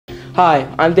Hi,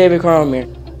 I'm David Carlamere.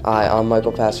 Hi, I'm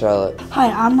Michael Passarella. Hi,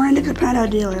 I'm Miranda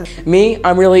Capano-Delia. Me,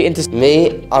 I'm really into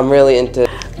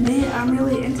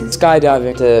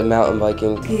skydiving. To mountain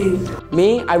biking. Skiing.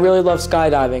 Me, I really love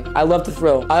skydiving. I love the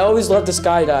thrill. I always loved to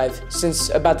skydive since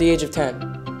about the age of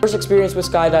 10. First experience with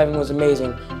skydiving was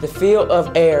amazing. The feel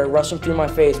of air rushing through my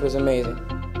face was amazing.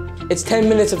 It's 10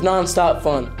 minutes of non-stop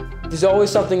fun. There's always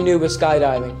something new with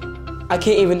skydiving. I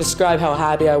can't even describe how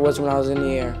happy I was when I was in the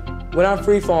air. When I'm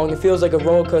free falling, it feels like a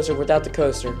roller coaster without the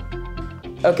coaster.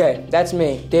 Okay, that's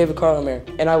me, David Carlamere,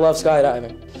 and I love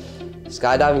skydiving.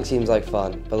 Skydiving seems like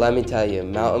fun, but let me tell you,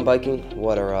 mountain biking,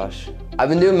 what a rush. I've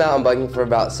been doing mountain biking for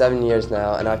about 7 years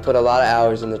now, and I've put a lot of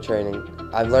hours in the training.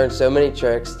 I've learned so many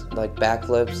tricks, like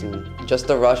backflips, and just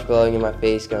the rush blowing in my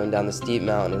face going down the steep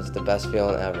mountain is the best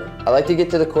feeling ever. I like to get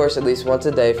to the course at least once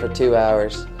a day for 2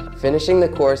 hours. Finishing the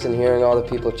course and hearing all the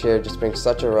people cheer just brings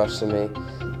such a rush to me.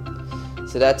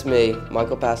 So that's me,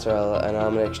 Michael Passarella, and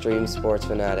I'm an extreme sports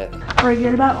fanatic.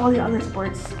 Forget about all the other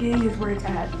sports. Skiing is where it's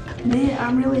at. Me,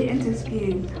 I'm really into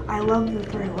skiing. I love the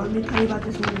thrill. Let me tell you about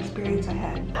this one experience I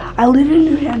had. I live in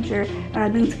New Hampshire, and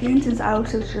I've been skiing since I was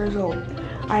 6 years old.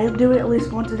 I do it at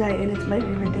least once a day, and it's my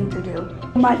favorite thing to do.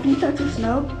 When my feet touch the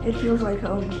snow, it feels like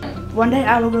home. One day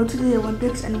I will go to the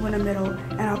Olympics and win a medal,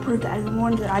 and I'll prove to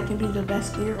everyone that I can be the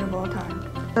best skier of all time.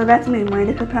 So that's me,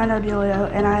 Miranda Capano-Delia,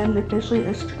 and I am officially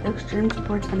an extreme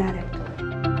sports fanatic.